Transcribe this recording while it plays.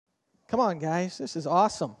Come on, guys. This is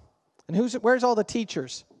awesome. And where's all the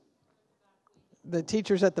teachers? The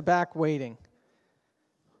teachers at the back waiting.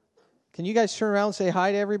 Can you guys turn around and say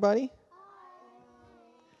hi to everybody?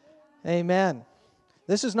 Hi. Amen.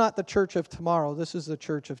 This is not the church of tomorrow. This is the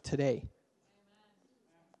church of today.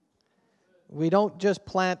 We don't just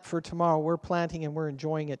plant for tomorrow. We're planting and we're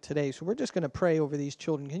enjoying it today. So we're just going to pray over these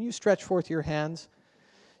children. Can you stretch forth your hands?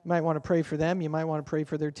 You might want to pray for them. You might want to pray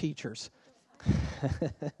for their teachers.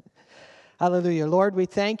 Hallelujah. Lord, we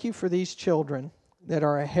thank you for these children that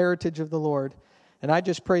are a heritage of the Lord. And I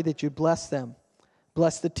just pray that you bless them.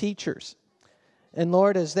 Bless the teachers. And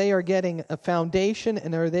Lord, as they are getting a foundation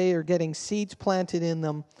and they are getting seeds planted in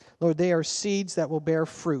them, Lord, they are seeds that will bear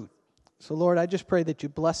fruit. So Lord, I just pray that you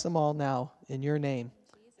bless them all now in your name.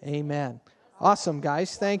 Amen. Awesome,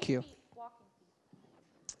 guys. Thank you.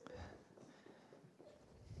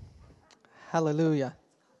 Hallelujah.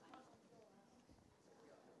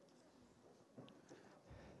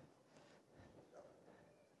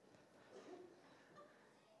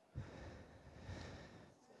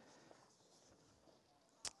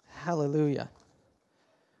 Hallelujah.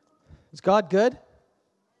 Is God good?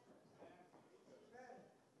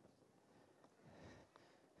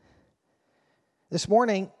 This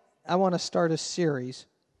morning, I want to start a series.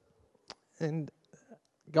 And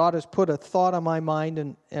God has put a thought on my mind,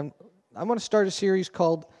 and I want to start a series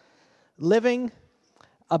called Living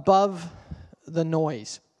Above the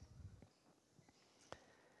Noise.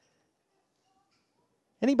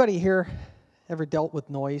 Anybody here ever dealt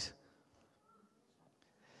with noise?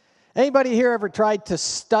 Anybody here ever tried to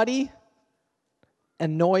study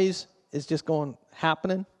and noise is just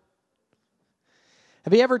happening?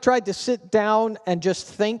 Have you ever tried to sit down and just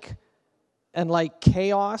think and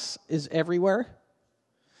chaos is everywhere?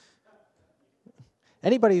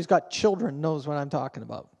 Anybody who's got children knows what I'm talking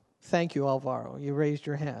about. Thank you, Alvaro. You raised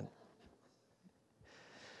your hand.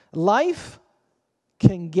 Life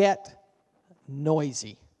can get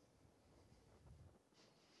noisy.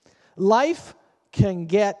 Life can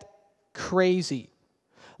get crazy.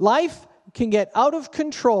 Life can get out of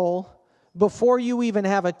control before you even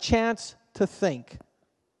have a chance to think.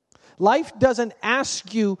 Life doesn't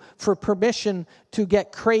ask you for permission to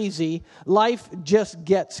get crazy. Life just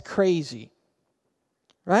gets crazy.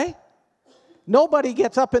 Right? Nobody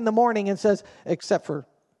gets up in the morning and says, except for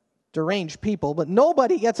deranged people, but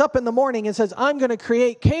nobody gets up in the morning and says, I'm going to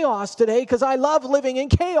create chaos today because I love living in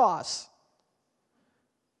chaos.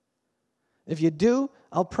 If you do,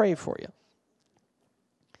 I'll pray for you.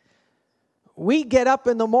 We get up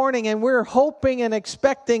in the morning and we're hoping and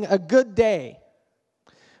expecting a good day.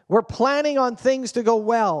 We're planning on things to go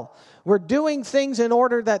well. We're doing things in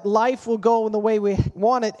order that life will go in the way we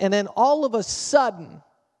want it. And then all of a sudden,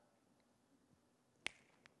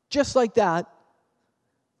 just like that,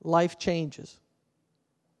 life changes.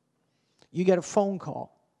 You get a phone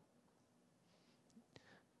call.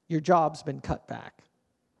 Your job's been cut back.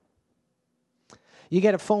 You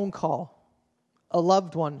get a phone call. A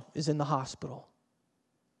loved one is in the hospital.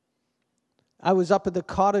 I was up at the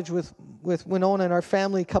cottage with Winona and our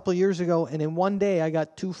family a couple of years ago, and in one day I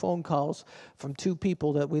got 2 phone calls from 2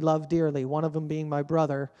 people that we love dearly, one of them being my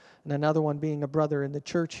brother and another one being a brother in the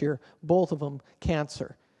church here, both of them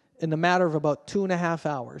cancer, in the matter of about 2.5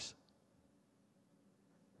 hours.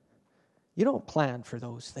 You don't plan for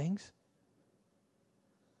those things.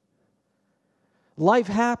 Life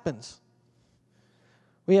happens.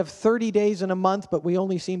 We have 30 days in a month, but we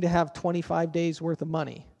only seem to have 25 days worth of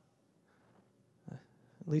money.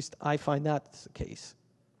 At least I find that's the case.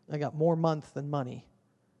 I got more month than money.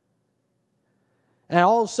 And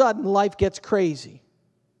all of a sudden, life gets crazy.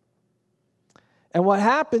 And what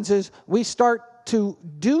happens is we start to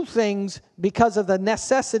do things because of the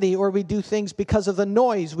necessity, or we do things because of the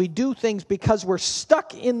noise. We do things because we're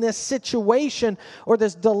stuck in this situation or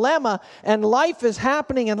this dilemma, and life is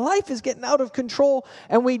happening and life is getting out of control,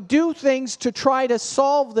 and we do things to try to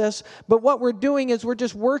solve this, but what we're doing is we're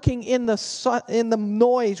just working in the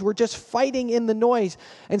noise. We're just fighting in the noise.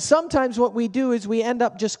 And sometimes what we do is we end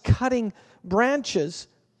up just cutting branches,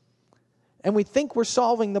 and we think we're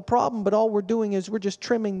solving the problem, but all we're doing is we're just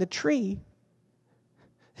trimming the tree.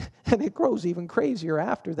 And it grows even crazier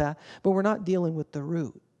after that, but we're not dealing with the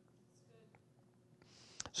root.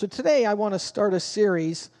 So today I want to start a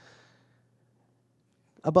series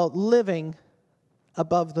about living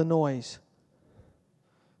above the noise.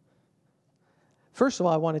 First of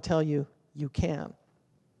all, I want to tell you, you can.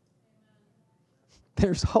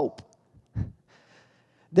 There's hope.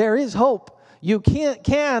 There is hope. You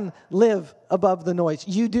can live above the noise.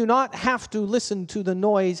 You do not have to listen to the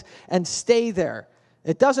noise and stay there.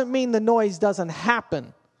 It doesn't mean the noise doesn't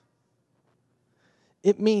happen.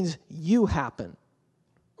 It means you happen.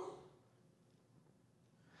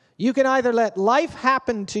 You can either let life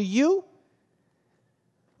happen to you,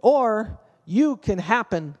 or you can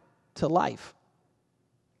happen to life.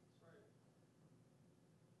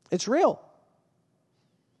 It's real.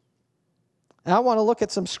 And I want to look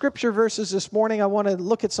at some scripture verses this morning. I want to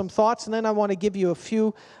look at some thoughts, and then I want to give you a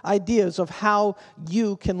few ideas of how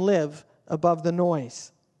you can live above the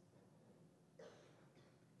noise.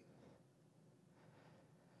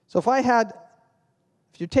 So if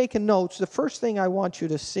you're taking notes, the first thing I want you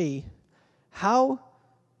to see, how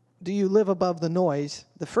do you live above the noise?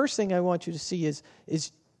 The first thing I want you to see is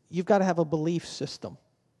you've got to have a belief system.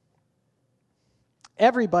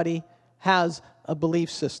 Everybody has a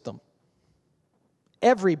belief system.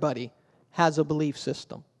 Everybody has a belief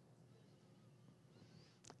system.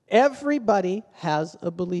 Everybody has a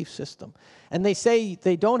belief system. And they say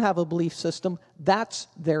they don't have a belief system. That's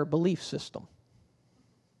their belief system.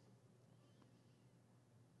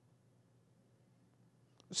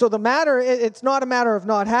 So it's not a matter of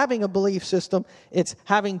not having a belief system. It's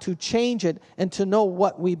having to change it and to know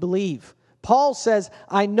what we believe. Paul says,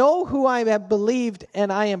 I know who I have believed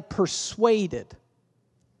and I am persuaded.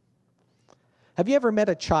 Have you ever met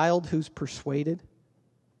a child who's persuaded?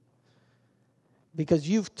 Because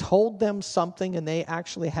you've told them something and they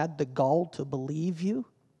actually had the gall to believe you?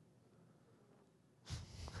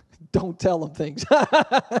 Don't tell them things.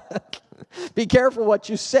 Be careful what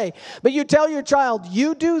you say. But you tell your child,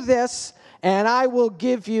 you do this and I will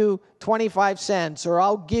give you 25 cents, or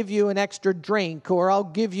I'll give you an extra drink, or I'll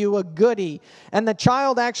give you a goodie. And the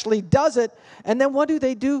child actually does it. And then what do?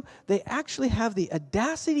 They actually have the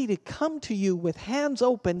audacity to come to you with hands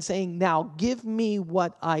open saying, now give me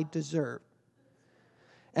what I deserve.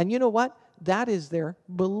 And you know what? That is their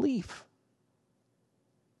belief.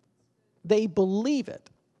 They believe it.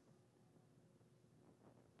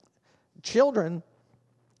 Children,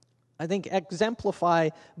 I think, exemplify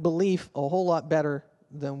belief a whole lot better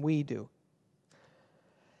than we do.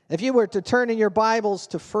 If you were to turn in your Bibles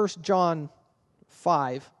to 1 John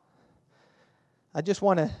 5, I just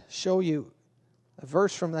want to show you a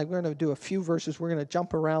verse from, I'm going to do a few verses. We're going to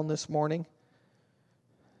jump around this morning.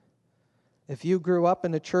 If you grew up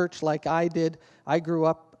in a church like I did, I grew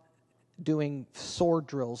up doing sword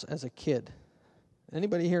drills as a kid.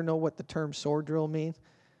 Anybody here know what the term sword drill means?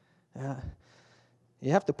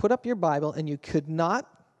 You have to put up your Bible, and you could not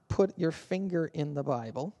put your finger in the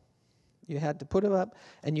Bible. You had to put it up,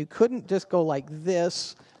 and you couldn't just go like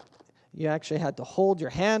this. You actually had to hold your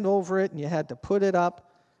hand over it, and you had to put it up.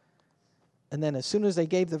 And then as soon as they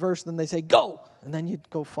gave the verse, then they say, go! And then you'd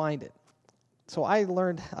go find it. So I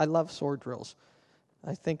love sword drills.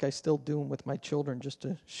 I think I still do them with my children just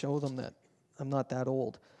to show them that I'm not that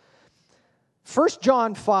old. 1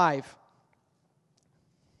 John 5.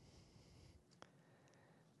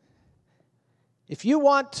 If you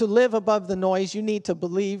want to live above the noise, you need to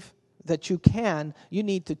believe that you can. You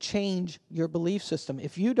need to change your belief system.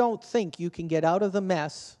 If you don't think you can get out of the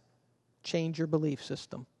mess, change your belief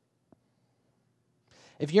system.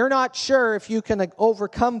 If you're not sure if you can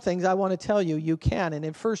overcome things, I want to tell you, you can. And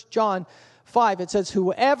in 1 John 5, it says,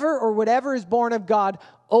 whoever or whatever is born of God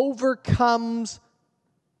overcomes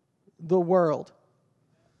the world.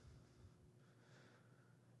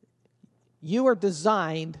 You are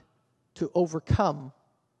designed to overcome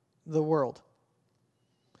the world.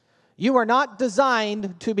 You are not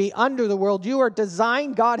designed to be under the world. You are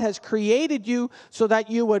designed, God has created you so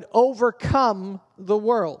that you would overcome the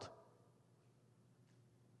world.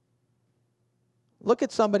 Look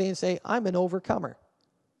at somebody and say, I'm an overcomer.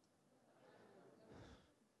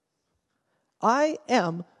 I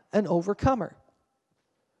am an overcomer.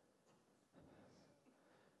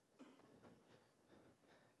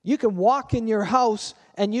 You can walk in your house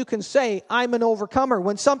and you can say, I'm an overcomer.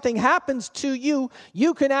 When something happens to you,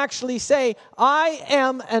 you can actually say, I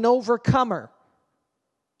am an overcomer.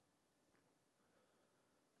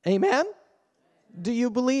 Amen? Do you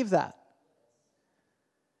believe that?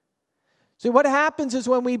 See, what happens is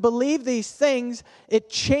when we believe these things, it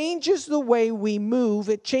changes the way we move,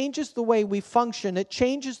 it changes the way we function, it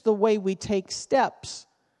changes the way we take steps.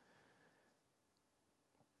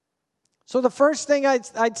 So the first thing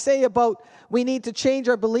I'd say about we need to change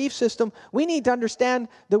our belief system, we need to understand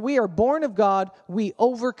that we are born of God, we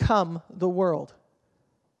overcome the world.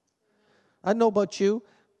 I don't know about you,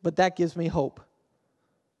 but that gives me hope.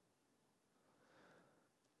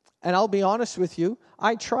 And I'll be honest with you,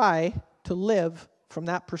 I try to live from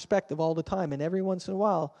that perspective all the time, and every once in a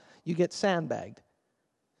while, you get sandbagged.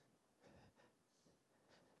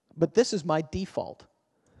 But this is my default.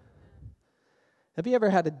 Have you ever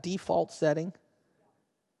had a default setting?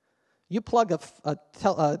 You plug a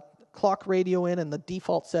clock radio in and the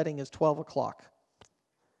default setting is 12 o'clock.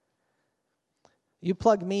 You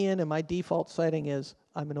plug me in and my default setting is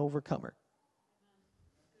I'm an overcomer.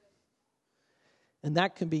 And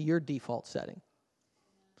that can be your default setting.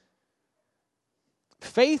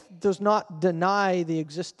 Faith does not deny the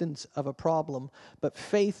existence of a problem, but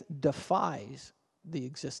faith defies the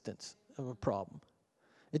existence of a problem.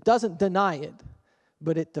 It doesn't deny it,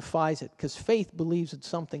 but it defies it, because faith believes it's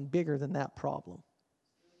something bigger than that problem.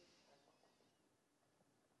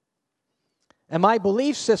 And my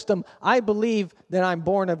belief system, I believe that I'm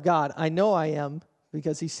born of God. I know I am,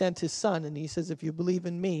 because he sent his son, and he says, if you believe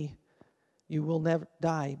in me, you will never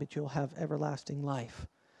die, but you'll have everlasting life.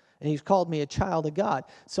 And he's called me a child of God.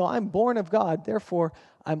 So I'm born of God, therefore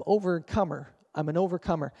I'm overcomer. I'm an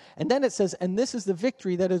overcomer. And then it says, and this is the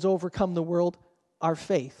victory that has overcome the world, our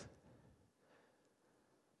faith.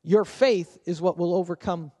 Your faith is what will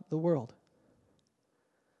overcome the world.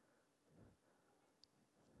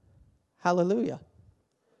 Hallelujah.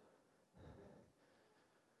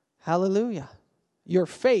 Hallelujah. Your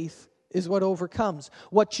faith is what overcomes.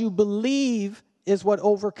 What you believe is what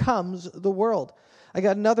overcomes the world. I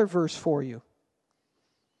got another verse for you.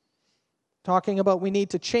 Talking about we need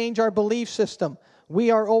to change our belief system. We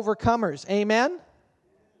are overcomers. Amen?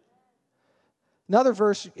 Another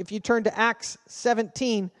verse, if you turn to Acts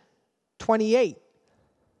 17:28,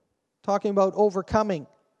 talking about overcoming.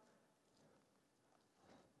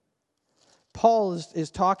 Paul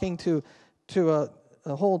is talking to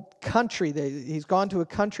a whole country. He's gone to a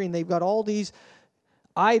country and they've got all these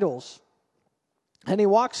idols. And he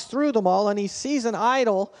walks through them all and he sees an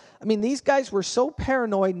idol. I mean, these guys were so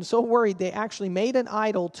paranoid and so worried they actually made an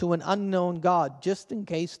idol to an unknown God just in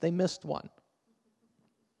case they missed one.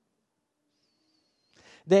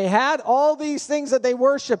 They had all these things that they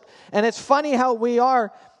worshiped. And it's funny how we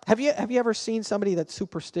are. Have you ever seen somebody that's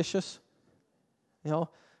superstitious? You know,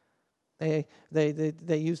 they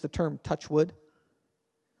use the term touch wood.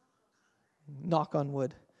 Knock on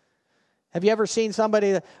wood. Have you ever seen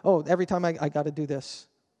somebody that, every time I got to do this.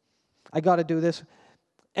 I got to do this.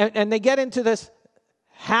 And they get into this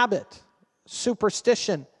habit,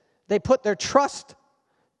 superstition. They put their trust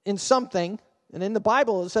in something. And in the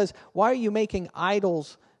Bible it says, why are you making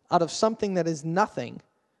idols out of something that is nothing?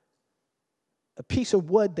 A piece of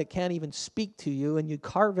wood that can't even speak to you, and you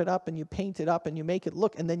carve it up and you paint it up and you make it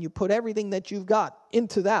look, and then you put everything that you've got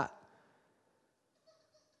into that.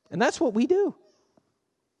 And that's what we do.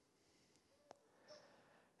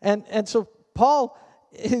 And so Paul,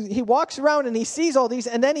 he walks around and he sees all these,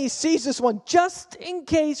 and then he sees this one, just in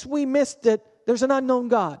case we missed it, there's an unknown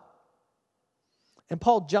God. And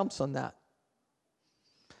Paul jumps on that.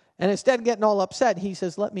 And instead of getting all upset, he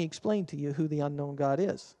says, let me explain to you who the unknown God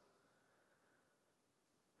is.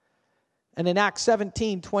 And in Acts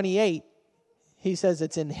 17:28, he says,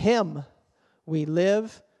 it's in him we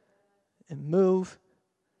live and move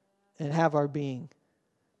and have our being.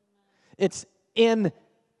 It's in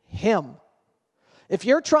him. If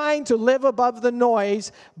you're trying to live above the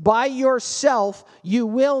noise by yourself, you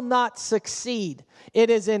will not succeed. It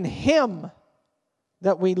is in him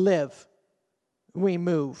that we live, we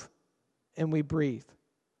move, and we breathe.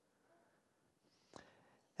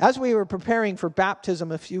 As we were preparing for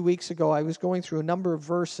baptism a few weeks ago, I was going through a number of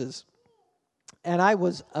verses, and I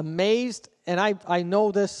was amazed, and I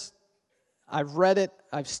know this, I've read it,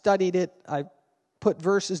 I've studied it, I've put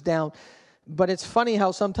verses down, but it's funny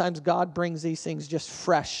how sometimes God brings these things just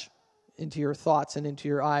fresh into your thoughts and into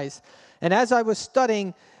your eyes. And as I was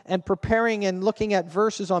studying and preparing and looking at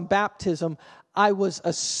verses on baptism, I was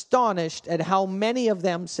astonished at how many of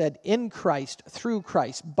them said in Christ, through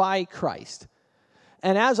Christ, by Christ.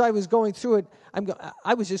 And as I was going through it,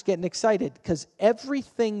 I was just getting excited, because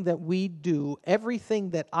everything that we do, everything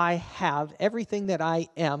that I have, everything that I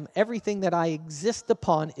am, everything that I exist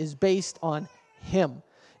upon is based on him.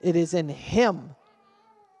 It is in him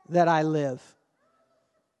that I live.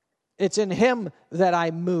 It's in him that I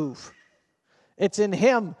move. It's in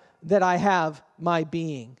him that I have my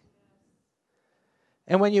being.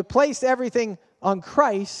 And when you place everything on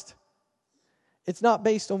Christ, it's not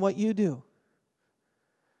based on what you do.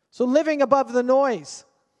 So living above the noise.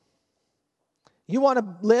 You want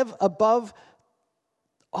to live above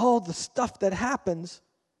all the stuff that happens.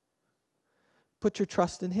 Put your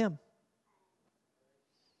trust in him.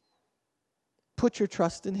 Put your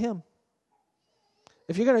trust in him.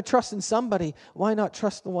 If you're going to trust in somebody, why not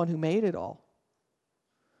trust the one who made it all?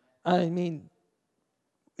 I mean,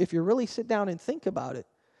 if you really sit down and think about it,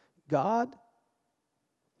 God,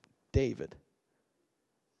 David.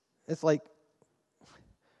 It's like,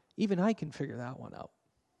 even I can figure that one out.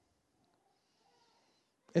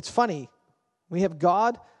 It's funny. We have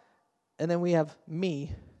God, and then we have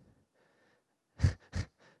me.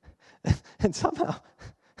 And somehow,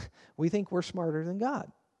 we think we're smarter than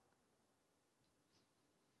God.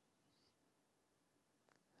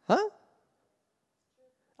 Huh?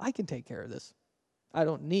 I can take care of this. I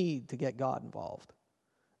don't need to get God involved.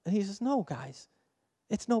 And he says, no, guys,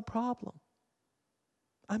 it's no problem.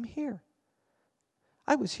 I'm here.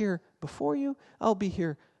 I was here before you. I'll be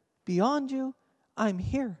here beyond you. I'm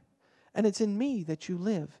here. And it's in me that you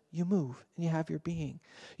live, you move, and you have your being.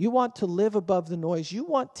 You want to live above the noise. You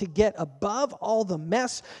want to get above all the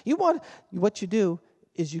mess. What you do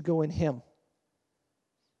is you go in him.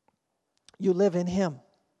 You live in him.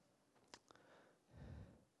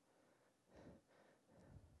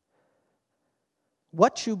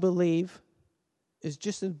 What you believe is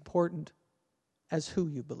just as important as who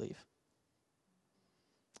you believe.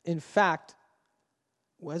 In fact,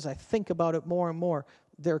 as I think about it more and more,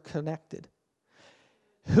 they're connected.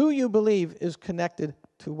 Who you believe is connected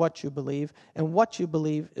to what you believe, and what you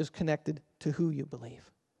believe is connected to who you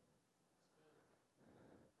believe.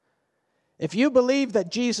 If you believe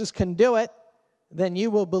that Jesus can do it, then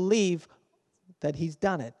you will believe that he's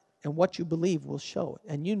done it, and what you believe will show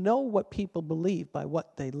it. And you know what people believe by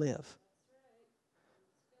what they live.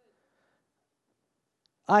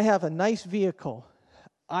 I have a nice vehicle.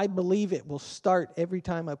 I believe it will start every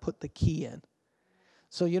time I put the key in.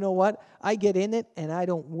 So you know what? I get in it and I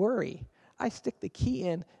don't worry. I stick the key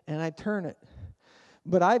in and I turn it.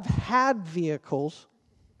 But I've had vehicles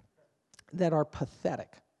that are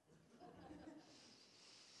pathetic.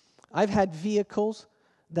 I've had vehicles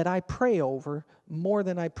that I pray over more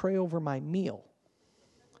than I pray over my meal.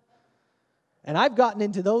 And I've gotten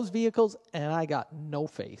into those vehicles and I got no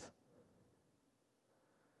faith.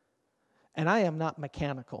 And I am not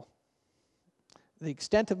mechanical. The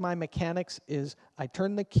extent of my mechanics is I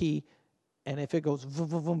turn the key, and if it goes vroom,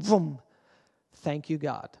 vroom, vroom, vroom, thank you,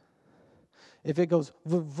 God. If it goes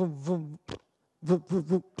vroom, vroom, vroom, vroom, vroom,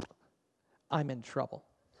 vroom, I'm in trouble.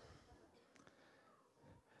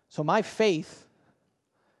 So my faith,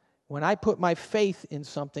 when I put my faith in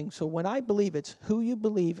something, so when I believe, it's who you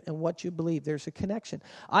believe and what you believe. There's a connection.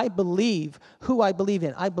 I believe who I believe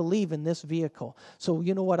in. I believe in this vehicle. So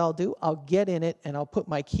you know what I'll do? I'll get in it and I'll put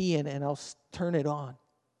my key in and I'll turn it on.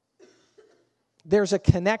 There's a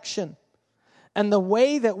connection. And the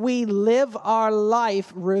way that we live our life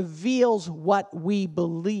reveals what we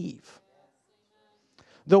believe.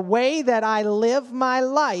 The way that I live my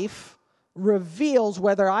life reveals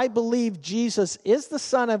whether I believe Jesus is the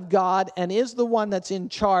Son of God and is the one that's in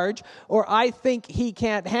charge, or I think he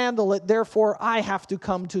can't handle it, therefore I have to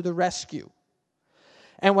come to the rescue.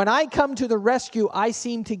 And when I come to the rescue, I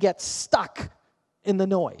seem to get stuck in the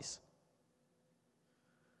noise.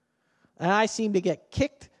 And I seem to get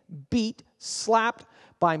kicked, beat, slapped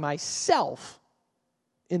by myself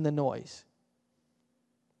in the noise.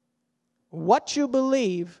 What you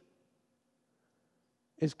believe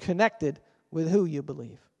is connected with who you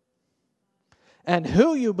believe. And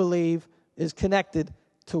who you believe is connected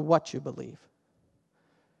to what you believe.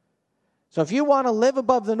 So if you want to live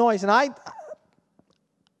above the noise, and I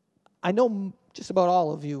know just about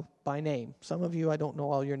all of you by name. Some of you, I don't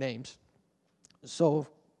know all your names. So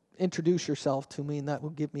introduce yourself to me, and that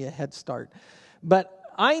will give me a head start. But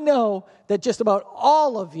I know that just about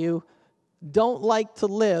all of you don't like to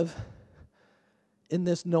live in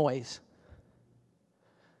this noise.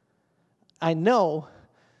 I know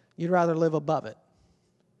you'd rather live above it.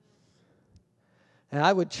 And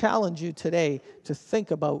I would challenge you today to think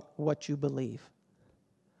about what you believe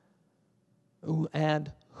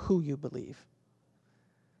and who you believe.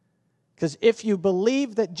 Because if you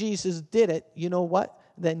believe that Jesus did it, you know what?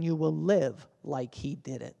 Then you will live like he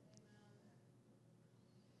did it.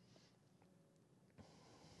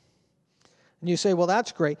 And you say, well,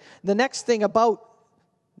 that's great. The next thing about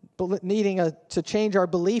needing to change our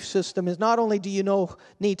belief system is not only do you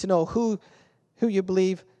need to know who you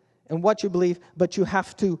believe and what you believe, but you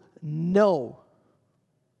have to know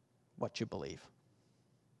what you believe.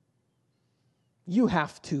 You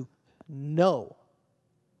have to know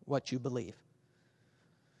what you believe.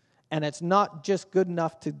 And it's not just good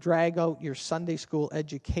enough to drag out your Sunday school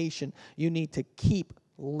education. You need to keep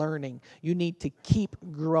learning. You need to keep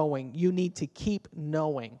growing. You need to keep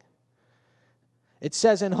knowing. It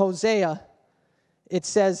says in Hosea, it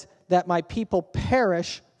says that my people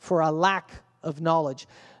perish for a lack of knowledge.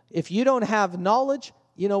 If you don't have knowledge,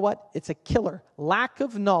 you know what? It's a killer. Lack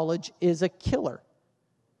of knowledge is a killer.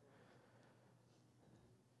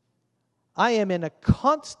 I am in a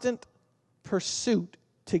constant pursuit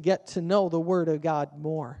to get to know the Word of God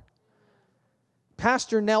more.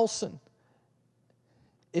 Pastor Nelson,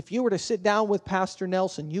 if you were to sit down with Pastor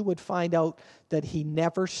Nelson, you would find out that he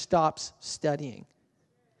never stops studying.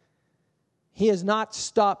 He has not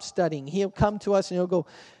stopped studying. He'll come to us and he'll go,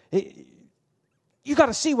 "Hey, you got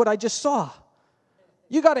to see what I just saw.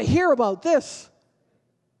 You got to hear about this.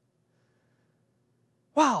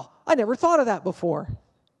 Wow, I never thought of that before."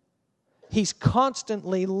 He's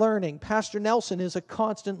constantly learning. Pastor Nelson is a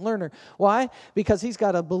constant learner. Why? Because he's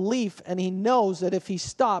got a belief and he knows that if he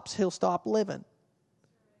stops, he'll stop living.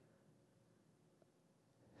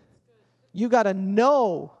 You got to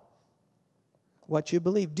know what you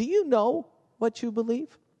believe. Do you know what you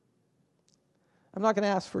believe? I'm not going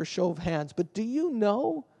to ask for a show of hands, but do you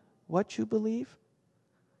know what you believe?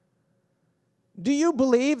 Do you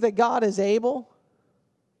believe that God is able?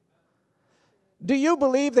 Do you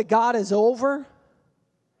believe that God is over?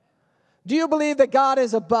 Do you believe that God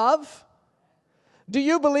is above? Do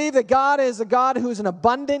you believe that God is a God who's an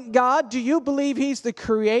abundant God? Do you believe He's the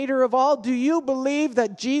creator of all? Do you believe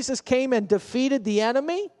that Jesus came and defeated the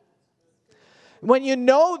enemy? When you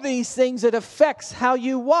know these things, it affects how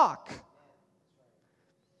you walk.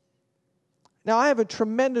 Now, I have a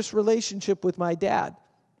tremendous relationship with my dad.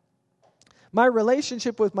 My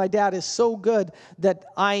relationship with my dad is so good that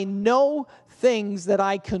I know things that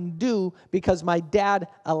I can do because my dad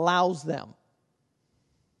allows them.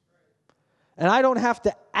 And I don't have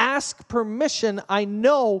to ask permission. I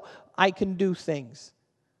know I can do things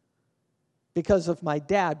because of my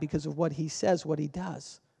dad, because of what he says, what he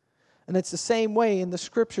does. And it's the same way in the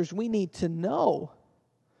Scriptures. We need to know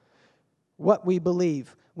what we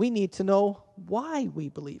believe. We need to know why we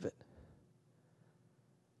believe it.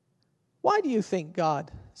 Why do you think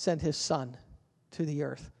God sent His Son to the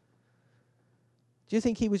earth? Do you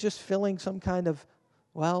think He was just filling some kind of,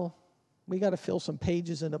 well, we got to fill some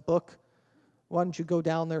pages in a book. Why don't you go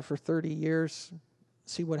down there for 30 years,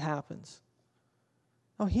 see what happens?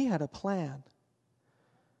 Oh, He had a plan.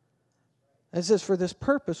 It says, for this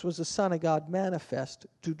purpose was the Son of God manifest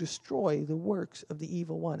to destroy the works of the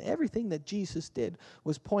evil one. Everything that Jesus did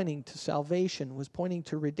was pointing to salvation, was pointing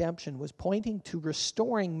to redemption, was pointing to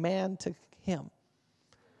restoring man to Him.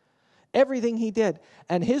 Everything He did.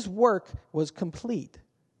 And His work was complete.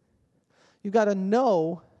 You got to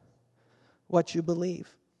know what you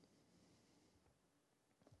believe.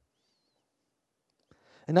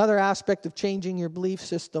 Another aspect of changing your belief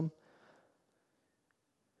system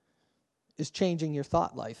is changing your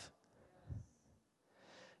thought life.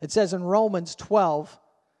 It says in Romans 12,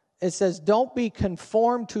 it says, don't be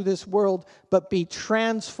conformed to this world, but be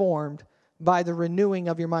transformed by the renewing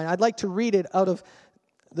of your mind. I'd like to read it out of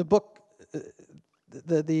the book,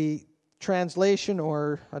 the translation,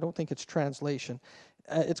 or I don't think it's translation.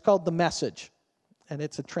 It's called The Message, and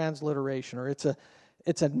it's a transliteration, or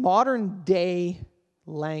it's a modern day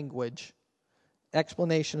language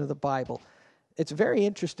explanation of the Bible. It's a very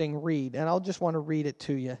interesting read, and I'll just want to read it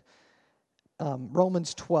to you.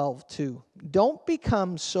 Romans 12:2. Don't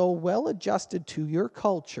become so well adjusted to your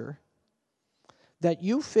culture that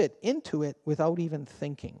you fit into it without even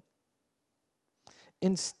thinking.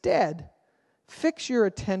 Instead, fix your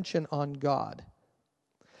attention on God.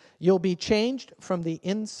 You'll be changed from the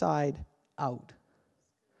inside out.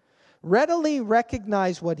 Readily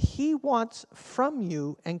recognize what He wants from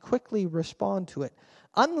you and quickly respond to it.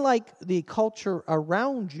 Unlike the culture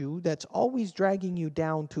around you that's always dragging you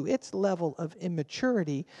down to its level of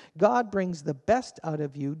immaturity, God brings the best out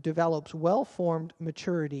of you, develops well-formed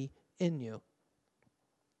maturity in you.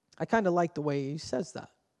 I kind of like the way he says that.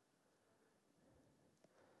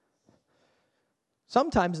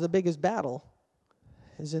 Sometimes the biggest battle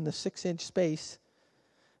is in the 6-inch space,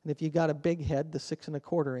 and if you got a big head, the 6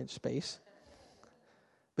 1/4-inch space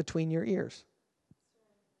between your ears.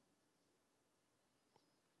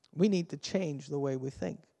 We need to change the way we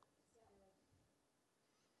think.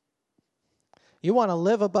 You want to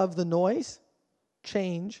live above the noise?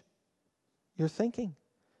 Change your thinking.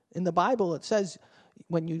 In the Bible, it says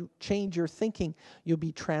when you change your thinking, you'll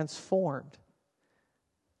be transformed.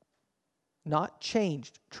 Not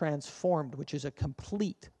changed, transformed, which is a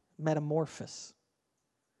complete metamorphosis.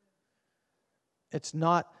 It's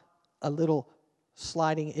not a little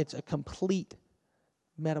sliding, it's a complete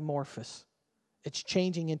metamorphosis. It's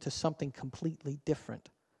changing into something completely different.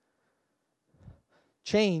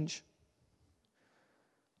 Change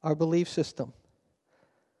our belief system.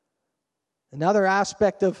 Another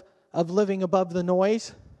aspect of living above the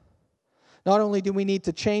noise, not only do we need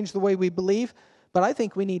to change the way we believe, but I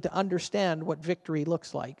think we need to understand what victory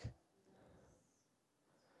looks like.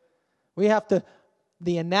 We have to,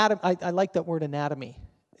 the anatomy, I like that word anatomy.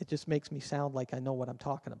 It just makes me sound like I know what I'm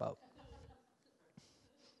talking about.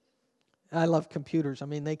 I love computers. I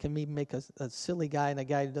mean, they can even make a silly guy and a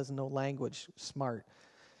guy who doesn't know language smart.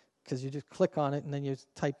 Because you just click on it and then you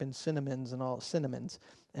type in cinnamons, and all of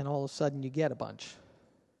a sudden you get a bunch.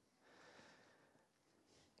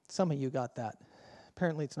 Some of you got that.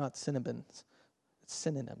 Apparently it's not cinnamons. It's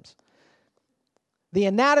synonyms. The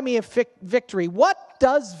anatomy of victory. What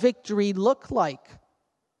does victory look like?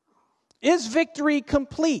 Is victory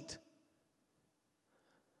complete?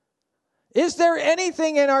 Is there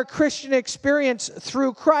anything in our Christian experience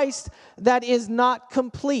through Christ that is not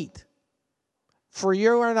complete for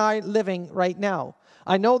you and I living right now?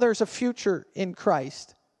 I know there's a future in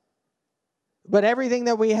Christ, but everything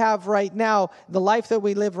that we have right now, the life that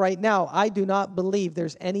we live right now, I do not believe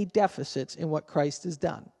there's any deficits in what Christ has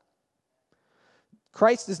done.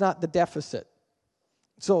 Christ is not the deficit.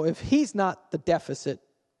 So if he's not the deficit,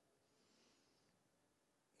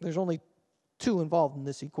 there's only two involved in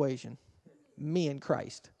this equation. Me and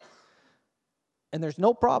Christ. And there's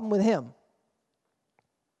no problem with him.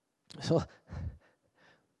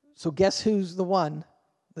 So guess who's the one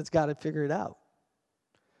that's got to figure it out?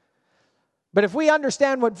 But if we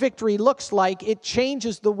understand what victory looks like, it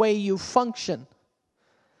changes the way you function.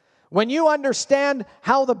 When you understand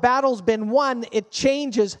how the battle's been won, it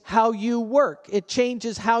changes how you work. It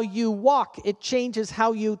changes how you walk. It changes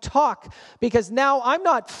how you talk. Because now I'm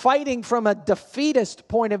not fighting from a defeatist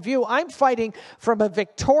point of view. I'm fighting from a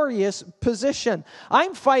victorious position.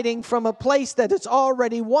 I'm fighting from a place that it's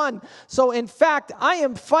already won. So in fact, I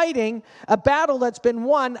am fighting a battle that's been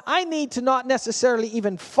won. I need to not necessarily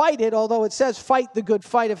even fight it, although it says fight the good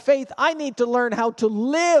fight of faith. I need to learn how to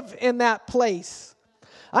live in that place.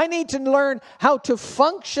 I need to learn how to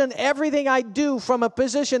function everything I do from a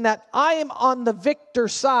position that I am on the victor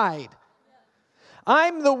side.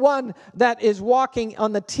 I'm the one that is walking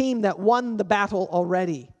on the team that won the battle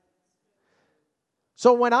already.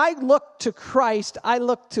 So when I look to Christ, I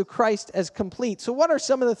look to Christ as complete. So what are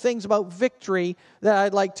some of the things about victory that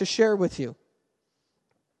I'd like to share with you?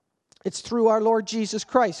 It's through our Lord Jesus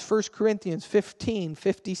Christ. 1 Corinthians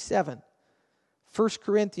 15:57. 1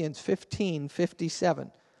 Corinthians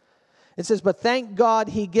 15:57. It says, but thank God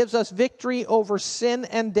he gives us victory over sin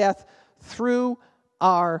and death through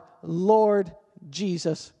our Lord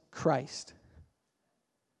Jesus Christ.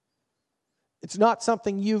 It's not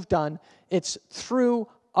something you've done. It's through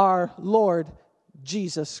our Lord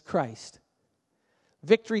Jesus Christ.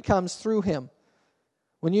 Victory comes through him.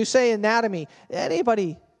 When you say anatomy,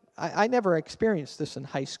 anybody, I never experienced this in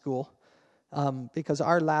high school because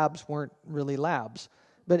our labs weren't really labs.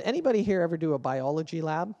 But anybody here ever do a biology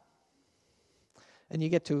lab? And you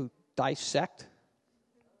get to dissect.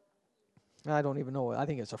 I don't even know. I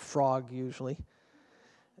think it's a frog usually.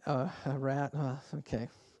 A rat. Okay.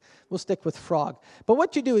 We'll stick with frog. But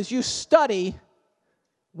what you do is you study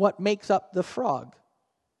what makes up the frog.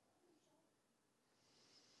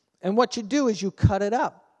 And what you do is you cut it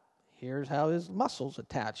up. Here's how his muscles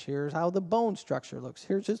attach. Here's how the bone structure looks.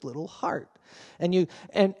 Here's his little heart. And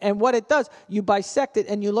what it does, you bisect it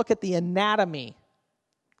and you look at the anatomy.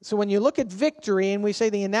 So when you look at victory and we say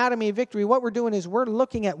the anatomy of victory, what we're doing is we're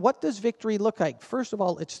looking at what does victory look like. First of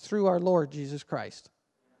all, it's through our Lord Jesus Christ.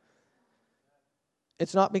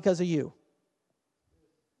 It's not because of you.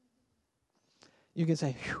 You can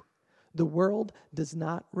say, the world does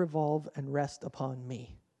not revolve and rest upon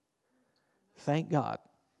me. Thank God.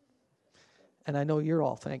 And I know you're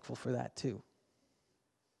all thankful for that too.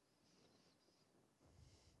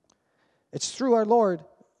 It's through our Lord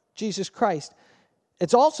Jesus Christ.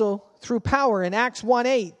 It's also through power. In Acts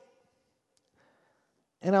 1:8,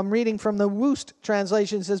 and I'm reading from the Woost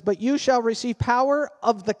translation, it says, but you shall receive power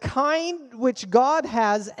of the kind which God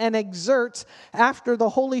has and exerts after the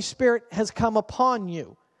Holy Spirit has come upon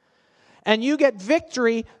you. And you get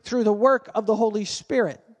victory through the work of the Holy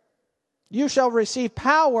Spirit. You shall receive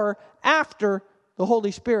power after the Holy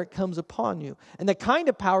Spirit comes upon you. And the kind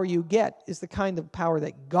of power you get is the kind of power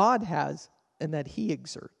that God has and that he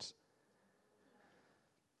exerts.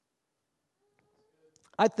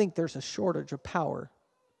 I think there's a shortage of power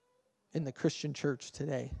in the Christian church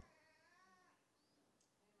today.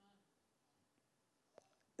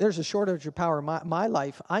 There's a shortage of power in my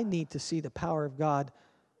life. I need to see the power of God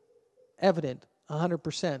evident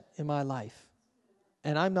 100% in my life.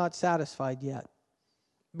 And I'm not satisfied yet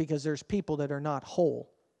because there's people that are not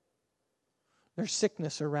whole. There's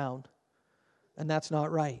sickness around, and that's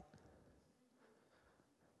not right.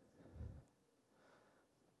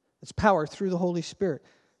 It's power through the Holy Spirit.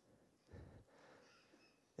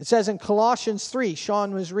 It says in Colossians 3,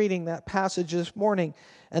 Sean was reading that passage this morning,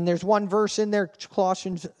 and there's one verse in there,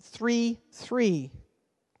 Colossians 3:3.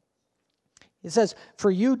 It says,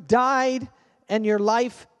 for you died and your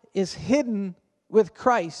life is hidden with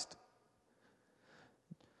Christ.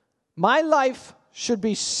 My life should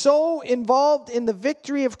be so involved in the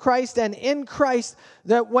victory of Christ and in Christ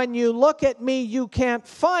that when you look at me, you can't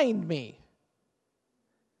find me.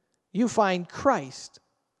 You find Christ.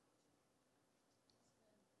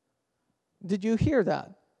 Did you hear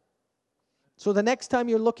that? So the next time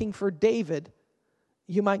you're looking for David,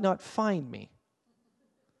 you might not find me.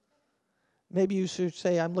 Maybe you should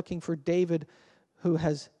say, I'm looking for David who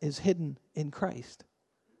is hidden in Christ.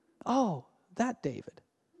 Oh, that David.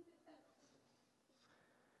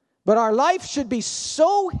 But our life should be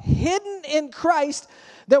so hidden in Christ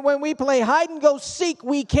that when we play hide and go seek,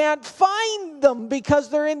 we can't find them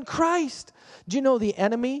because they're in Christ. Do you know the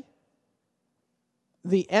enemy?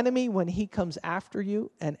 The enemy, when he comes after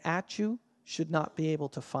you and at you, should not be able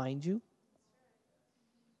to find you.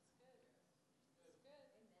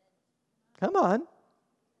 Come on.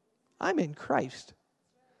 I'm in Christ.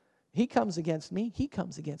 He comes against me. He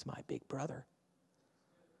comes against my big brother.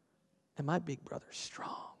 And my big brother's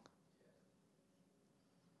strong.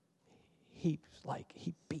 He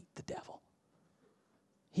beat the devil.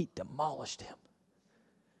 He demolished him.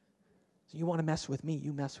 So you want to mess with me,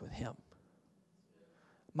 you mess with him.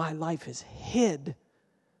 My life is hid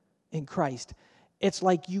in Christ. It's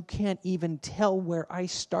like you can't even tell where I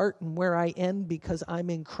start and where I end because I'm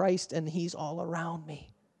in Christ and he's all around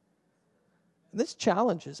me. This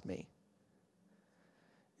challenges me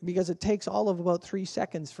because it takes all of about 3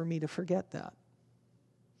 seconds for me to forget that.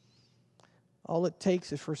 All it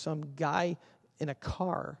takes is for some guy in a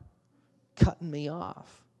car cutting me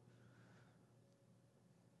off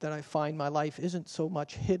that I find my life isn't so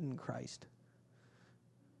much hidden in Christ.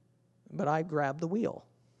 But I grab the wheel,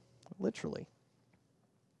 literally.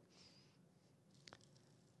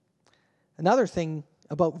 Another thing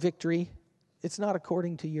about victory, it's not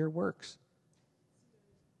according to your works.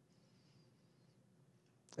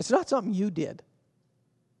 It's not something you did.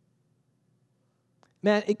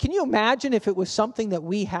 Man, can you imagine if it was something that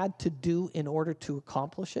we had to do in order to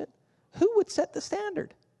accomplish it? Who would set the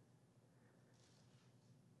standard?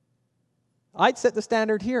 I'd set the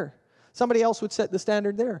standard here. Somebody else would set the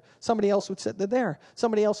standard there. Somebody else would set it there.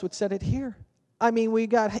 Somebody else would set it here. I mean, we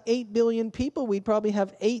got 8 billion people. We'd probably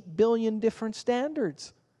have 8 billion different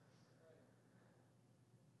standards.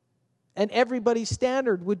 And everybody's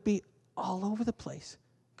standard would be all over the place.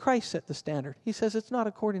 Christ set the standard. He says it's not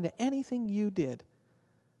according to anything you did.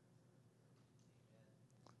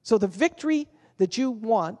 So the victory that you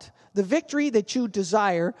want, the victory that you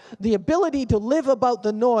desire, the ability to live above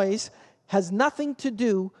the noise has nothing to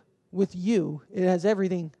do with you. It has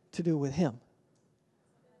everything to do with him.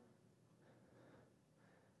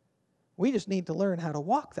 We just need to learn how to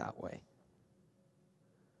walk that way.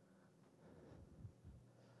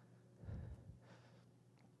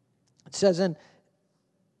 It says in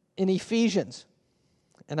Ephesians,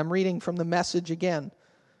 and I'm reading from the Message again,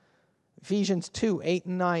 Ephesians 2, 8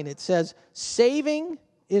 and 9, it says, saving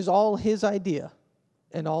is all his idea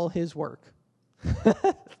and all his work.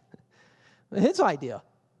 His idea.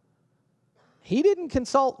 He didn't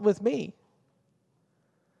consult with me.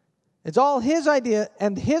 It's all his idea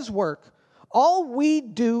and his work. All we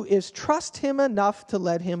do is trust him enough to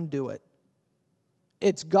let him do it.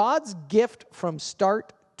 It's God's gift from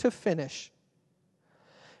start to finish.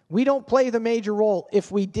 We don't play the major role.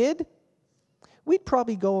 If we did, we'd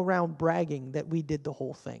probably go around bragging that we did the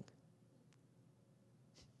whole thing.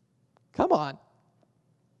 Come on.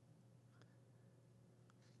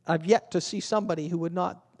 I've yet to see somebody who would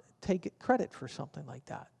not take credit for something like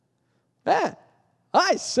that. Man,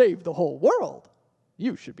 I saved the whole world.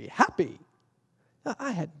 You should be happy.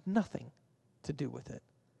 I had nothing to do with it.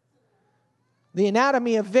 The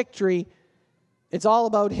anatomy of victory, it's all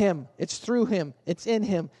about him. It's through him. It's in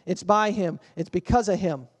him. It's by him. It's because of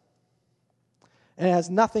him. And it has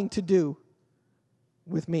nothing to do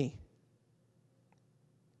with me.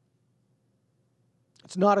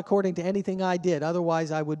 It's not according to anything I did.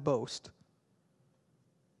 Otherwise, I would boast.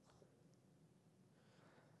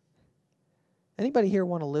 Anybody here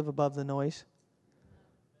want to live above the noise?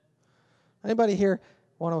 Anybody here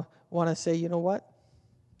want to say, you know what?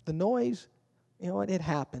 The noise, you know what? It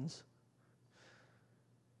happens.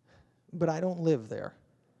 But I don't live there.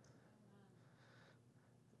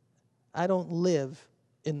 I don't live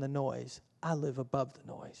in the noise. I live above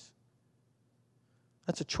the noise.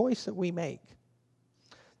 That's a choice that we make.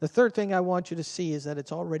 The third thing I want you to see is that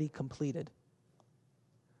it's already completed.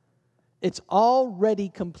 It's already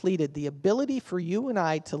completed. The ability for you and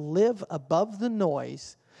I to live above the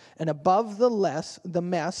noise, and above the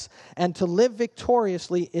mess, and to live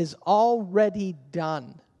victoriously is already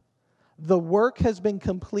done. The work has been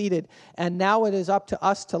completed, and now it is up to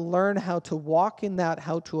us to learn how to walk in that,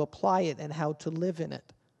 how to apply it, and how to live in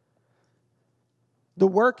it. The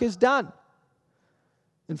work is done.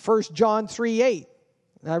 In 1 John 3:8,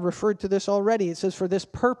 and I referred to this already, it says, "For this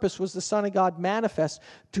purpose was the Son of God manifest,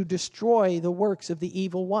 to destroy the works of the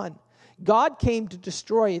evil one." God came to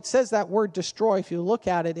destroy. It says that word destroy, if you look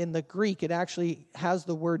at it in the Greek, it actually has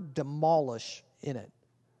the word demolish in it.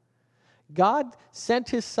 God sent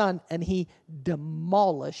his Son and he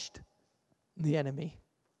demolished the enemy.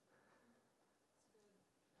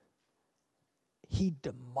 He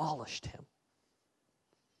demolished him.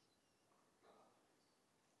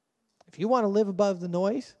 If you want to live above the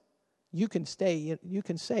noise, you can say,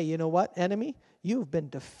 you know what, enemy? You've been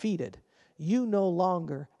defeated. You no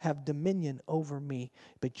longer have dominion over me,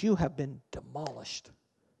 but you have been demolished.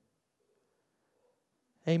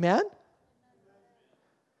 Amen?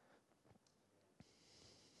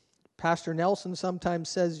 Pastor Nelson sometimes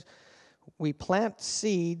says we plant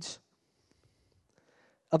seeds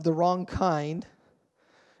of the wrong kind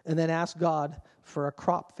and then ask God for a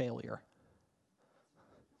crop failure.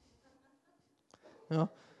 You know?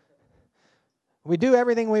 We do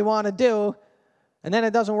everything we want to do, and then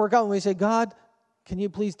it doesn't work out, and we say, God, can you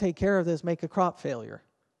please take care of this, make a crop failure?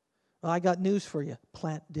 Well, I got news for you.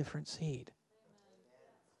 Plant different seed.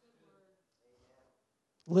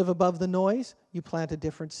 Live above the noise, you plant a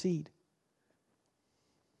different seed.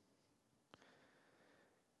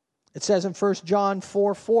 It says in 1 John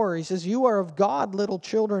 4:4, he says, "You are of God, little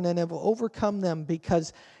children, and have overcome them,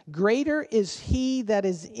 because greater is he that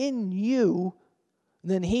is in you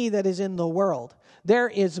than he that is in the world." There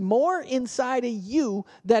is more inside of you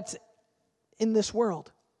that's in this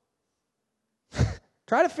world.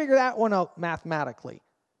 Try to figure that one out mathematically.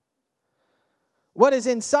 What is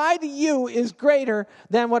inside of you is greater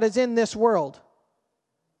than what is in this world.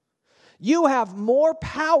 You have more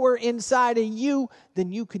power inside of you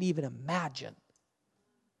than you could even imagine.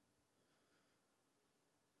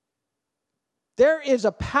 There is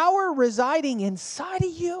a power residing inside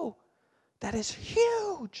of you that is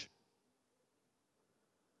huge.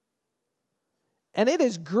 And it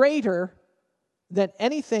is greater than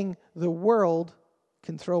anything the world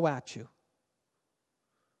can throw at you.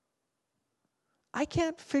 I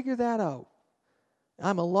can't figure that out.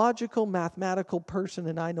 I'm a logical, mathematical person,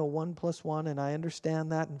 and I know 1 + 1, and I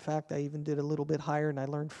understand that. In fact, I even did a little bit higher, and I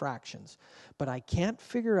learned fractions. But I can't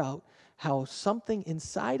figure out how something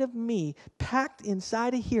inside of me, packed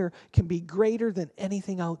inside of here, can be greater than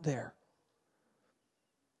anything out there.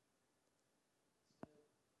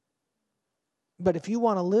 But if you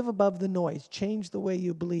want to live above the noise, change the way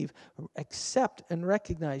you believe, accept and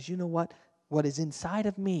recognize, you know what? What is inside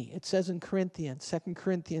of me. It says in Corinthians, 2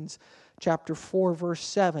 Corinthians chapter 4, verse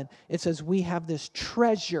 7, it says we have this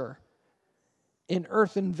treasure in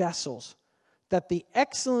earthen vessels, that the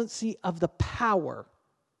excellency of the power,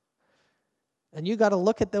 and you got to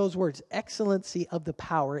look at those words, excellency of the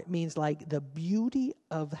power. It means like the beauty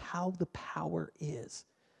of how the power is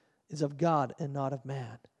of God and not of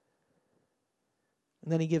man.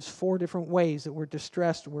 And then he gives 4 different ways that we're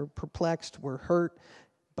distressed, we're perplexed, we're hurt,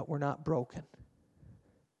 but we're not broken.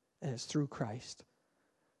 And it's through Christ.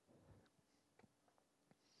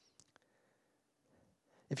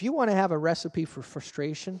 If you want to have a recipe for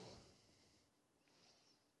frustration,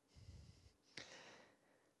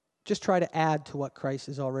 just try to add to what Christ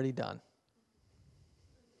has already done.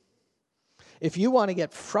 If you want to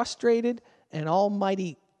get frustrated and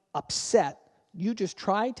almighty upset, you just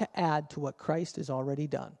try to add to what Christ has already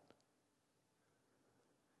done.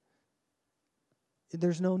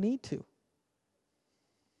 There's no need to.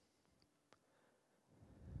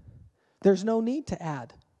 There's no need to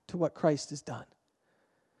add to what Christ has done.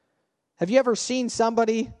 Have you ever seen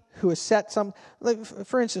somebody who has set some,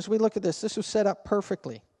 for instance, we look at this. This was set up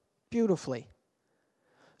perfectly, beautifully.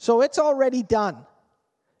 So it's already done.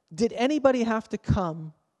 Did anybody have to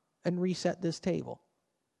come and reset this table?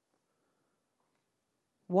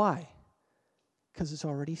 Why? Because it's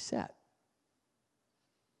already set.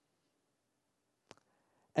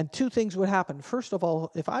 And 2 things would happen. First of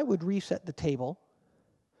all, if I would reset the table,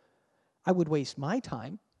 I would waste my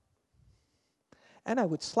time, and I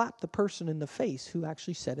would slap the person in the face who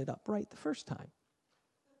actually set it up right the first time.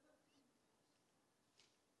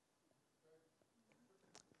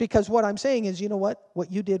 Because what I'm saying is, you know what?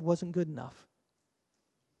 What you did wasn't good enough.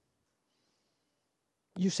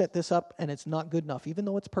 You set this up and it's not good enough, even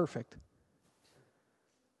though it's perfect.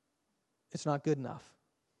 It's not good enough.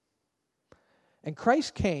 And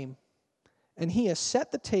Christ came And He has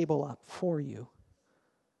set the table up for you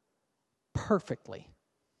perfectly.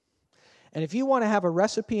 And if you want to have a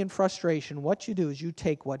recipe in frustration, what you do is you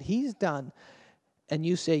take what He's done and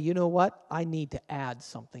you say, you know what? I need to add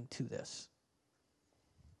something to this.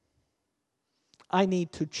 I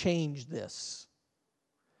need to change this.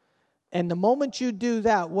 And the moment you do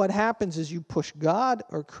that, what happens is you push God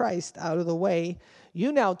or Christ out of the way.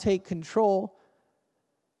 You now take control,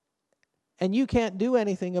 and you can't do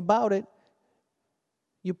anything about it.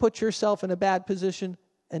 You put yourself in a bad position,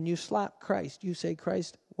 and you slap Christ. You say,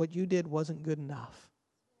 Christ, what you did wasn't good enough.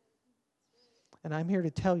 And I'm here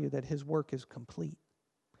to tell you that His work is complete.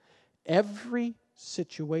 Every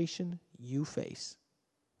situation you face,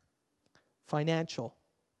 financial,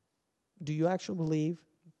 do you actually believe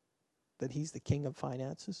that He's the king of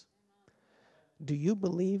finances? Do you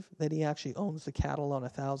believe that He actually owns the cattle on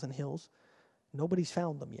 1,000 hills? Nobody's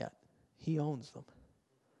found them yet. He owns them.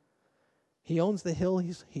 He owns the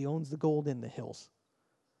hills. He owns the gold in the hills.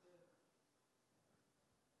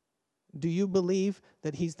 Do you believe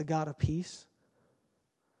that He's the God of peace?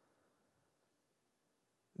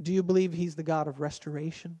 Do you believe He's the God of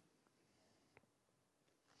restoration?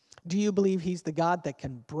 Do you believe He's the God that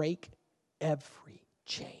can break every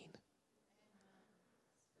chain?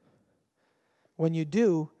 When you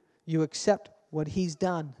do, you accept what He's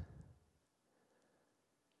done.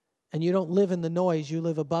 And you don't live in the noise, you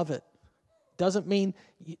live above it. Doesn't mean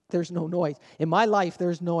there's no noise. In my life,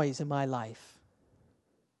 there's noise in my life.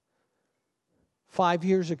 5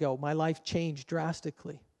 years ago, my life changed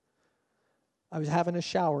drastically. I was having a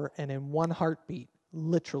shower, and in one heartbeat,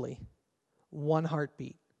 literally, one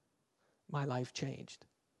heartbeat, my life changed.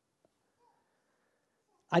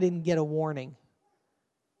 I didn't get a warning.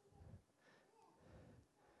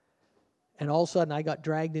 And all of a sudden, I got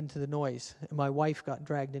dragged into the noise. And my wife got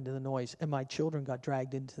dragged into the noise. And my children got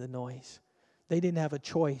dragged into the noise. They didn't have a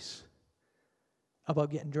choice about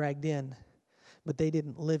getting dragged in. But they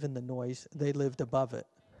didn't live in the noise. They lived above it.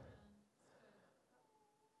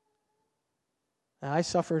 And I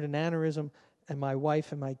suffered an aneurysm. And my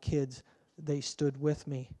wife and my kids, they stood with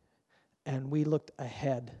me. And we looked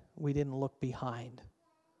ahead. We didn't look behind.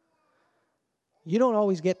 You don't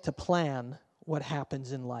always get to plan what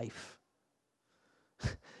happens in life.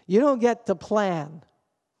 You don't get to plan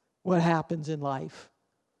what happens in life,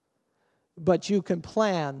 but you can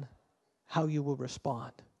plan how you will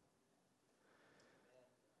respond.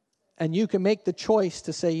 And you can make the choice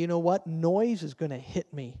to say, you know what, noise is going to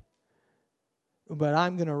hit me, but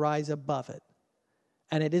I'm going to rise above it.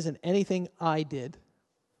 And it isn't anything I did,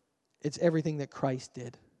 it's everything that Christ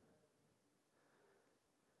did.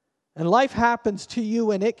 And life happens to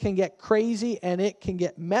you, and it can get crazy, and it can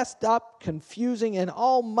get messed up, confusing, and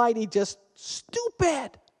almighty just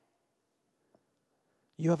stupid.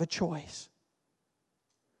 You have a choice.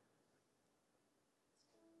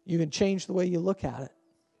 You can change the way you look at it.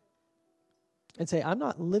 And say, I'm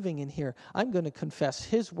not living in here. I'm going to confess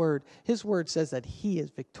His word. His word says that He is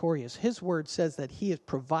victorious. His word says that He has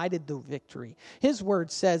provided the victory. His word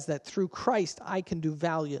says that through Christ I can do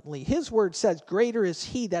valiantly. His word says greater is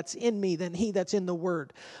He that's in me than he that's in the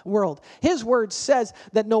world. His word says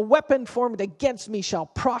that no weapon formed against me shall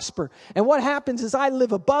prosper. And what happens is I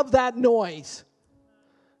live above that noise.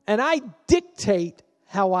 And I dictate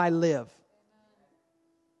how I live.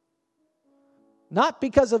 Not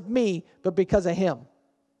because of me, but because of Him.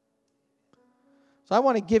 So I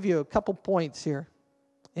want to give you a couple points here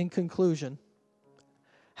in conclusion.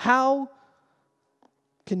 How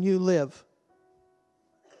can you live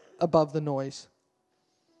above the noise?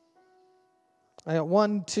 I got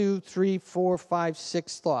 1, 2, 3, 4, 5,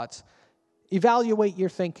 6 thoughts. Evaluate your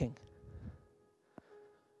thinking.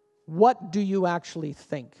 What do you actually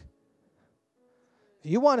think?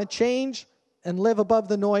 If you want to change and live above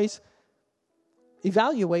the noise,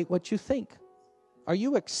 evaluate what you think. Are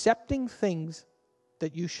you accepting things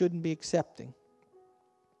that you shouldn't be accepting?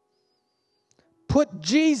 Put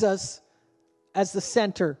Jesus as the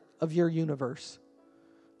center of your universe.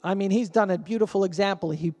 I mean, He's done a beautiful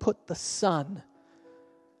example. He put the sun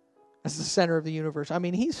as the center of the universe. I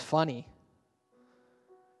mean, He's funny.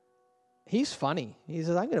 He's funny. He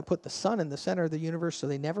says, I'm going to put the sun in the center of the universe so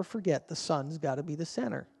they never forget the sun's got to be the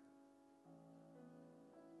center.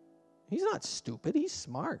 He's not stupid. He's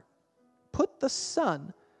smart. Put the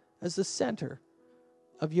sun as the center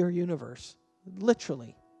of your universe.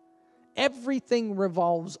 Literally. Everything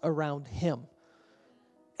revolves around Him.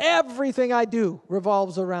 Everything I do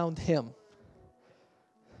revolves around Him.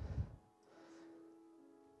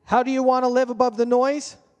 How do you want to live above the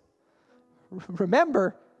noise?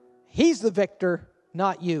 Remember, He's the victor,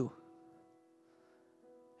 not you.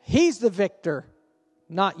 He's the victor,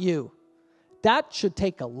 not you. That should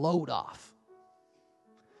take a load off.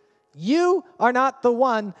 You are not the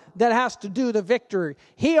one that has to do the victory.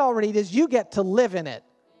 He already does. You get to live in it.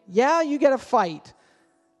 Yeah, you get to fight.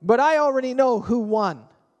 But I already know who won.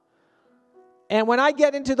 And when I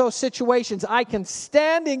get into those situations, I can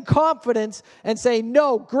stand in confidence and say,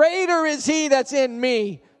 no, greater is he that's in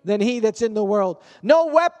me than he that's in the world. No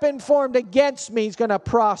weapon formed against me is going to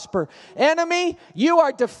prosper. Enemy, you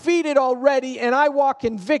are defeated already, and I walk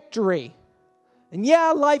in victory. And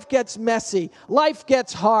yeah, life gets messy. Life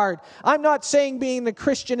gets hard. I'm not saying being a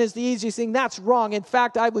Christian is the easiest thing. That's wrong. In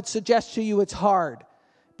fact, I would suggest to you it's hard.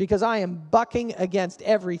 Because I am bucking against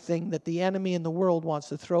everything that the enemy in the world wants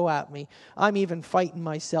to throw at me. I'm even fighting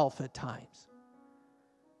myself at times.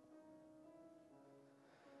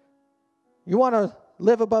 You want to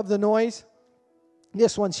live above the noise?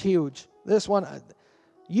 This one's huge. This one,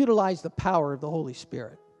 utilize the power of the Holy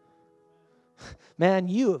Spirit. Man,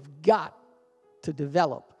 you have got to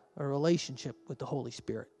develop a relationship with the Holy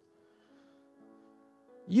Spirit.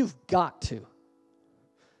 You've got to.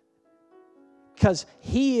 Because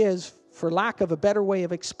he is, for lack of a better way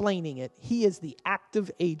of explaining it, he is the active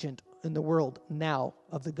agent in the world now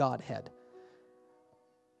of the Godhead.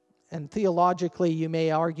 And theologically, you may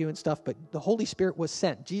argue and stuff, but the Holy Spirit was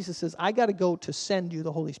sent. Jesus says, I got to go to send you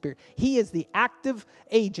the Holy Spirit. He is the active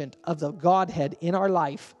agent of the Godhead in our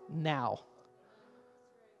life now.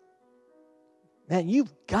 Man,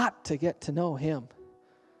 you've got to get to know him.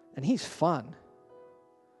 And he's fun.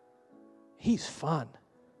 He's fun.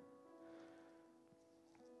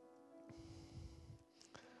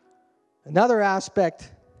 Another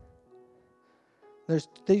aspect, there's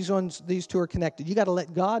these two are connected. You got to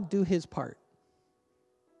let God do his part.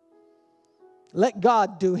 Let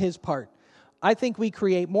God do his part. I think we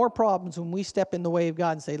create more problems when we step in the way of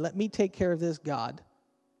God and say, let me take care of this, God.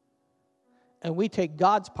 And we take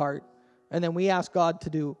God's part, and then we ask God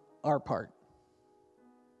to do our part.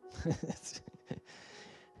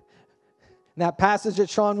 That passage that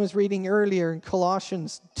Sean was reading earlier in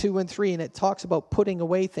Colossians 2 and 3, and it talks about putting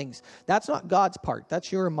away things. That's not God's part.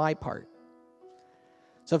 That's your and my part.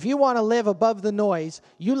 So if you want to live above the noise,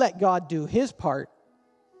 you let God do his part,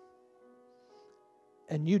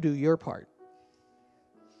 and you do your part.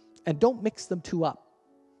 And don't mix them two up.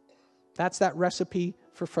 That's that recipe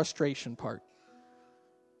for frustration part.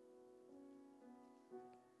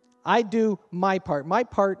 I do my part. My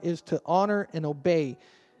part is to honor and obey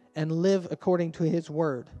and live according to his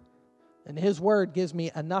word. And his word gives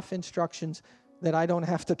me enough instructions that I don't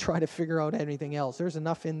have to try to figure out anything else. There's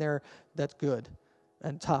enough in there that's good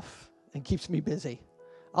and tough and keeps me busy.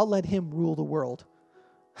 I'll let him rule the world.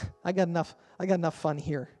 I got enough fun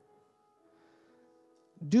here.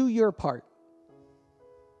 Do your part.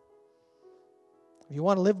 If you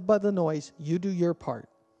want to live above the noise, you do your part.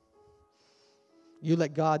 You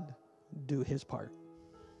let God do his part.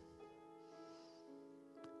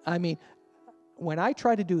 I mean, when I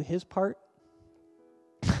try to do his part,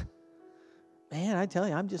 man, I tell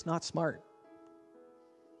you, I'm just not smart.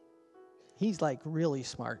 He's like really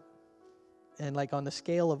smart. And like on the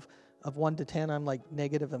scale of 1 to 10, I'm like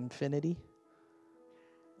negative infinity.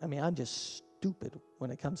 I mean, I'm just stupid when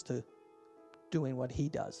it comes to doing what he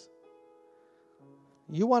does.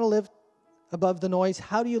 You want to live above the noise?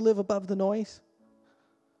 How do you live above the noise?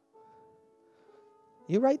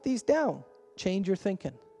 You write these down. Change your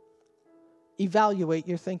thinking. Evaluate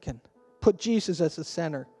your thinking. Put Jesus as the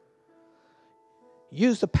center.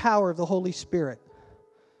 Use the power of the Holy Spirit.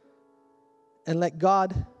 And let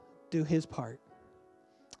God do his part.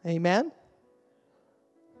 Amen?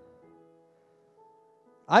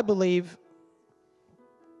 I believe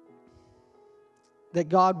that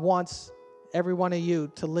God wants every one of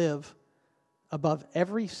you to live above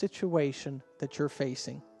every situation that you're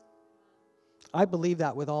facing. I believe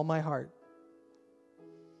that with all my heart.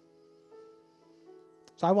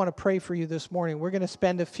 So I want to pray for you this morning. We're going to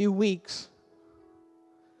spend a few weeks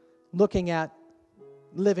looking at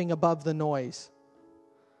living above the noise.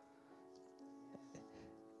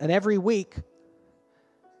 And every week,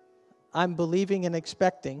 I'm believing and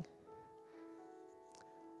expecting.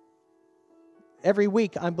 Every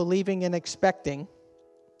week, I'm believing and expecting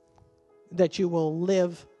that you will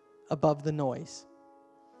live above the noise.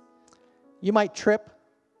 You might trip.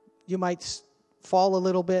 You might fall a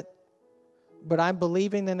little bit. But I'm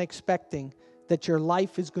believing and expecting that your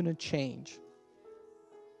life is going to change.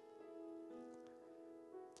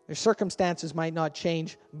 Your circumstances might not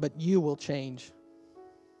change, but you will change.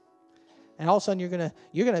 And all of a sudden, you're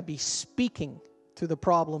going to be speaking to the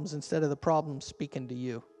problems instead of the problems speaking to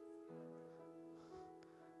you.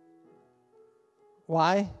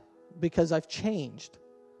 Why? Because I've changed.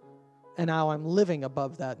 And now I'm living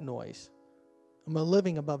above that noise. I'm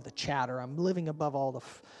living above the chatter. I'm living above all the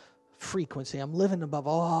frequency. I'm living above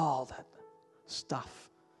all that stuff.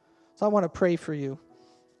 So I want to pray for you.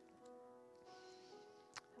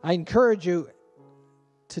 I encourage you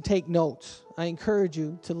to take notes. I encourage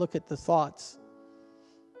you to look at the thoughts.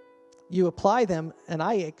 You apply them, and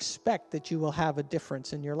I expect that you will have a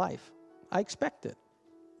difference in your life. I expect it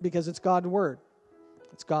because it's God's word.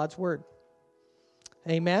 It's God's word.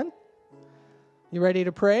 Amen? You ready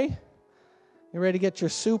to pray? You ready to get your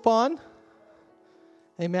soup on?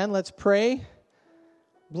 Amen. Let's pray.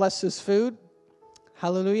 Bless this food.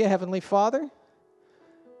 Hallelujah. Heavenly Father,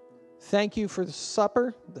 thank you for the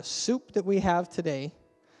supper, the soup that we have today.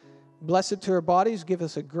 Bless it to our bodies. Give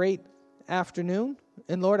us a great afternoon.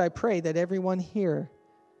 And Lord, I pray that everyone here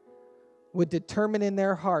would determine in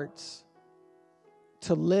their hearts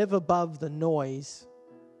to live above the noise,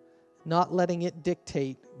 not letting it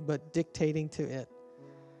dictate, but dictating to it.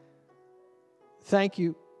 Thank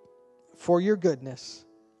you for your goodness.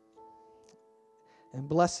 And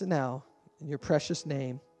bless it now in your precious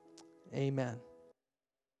name. Amen.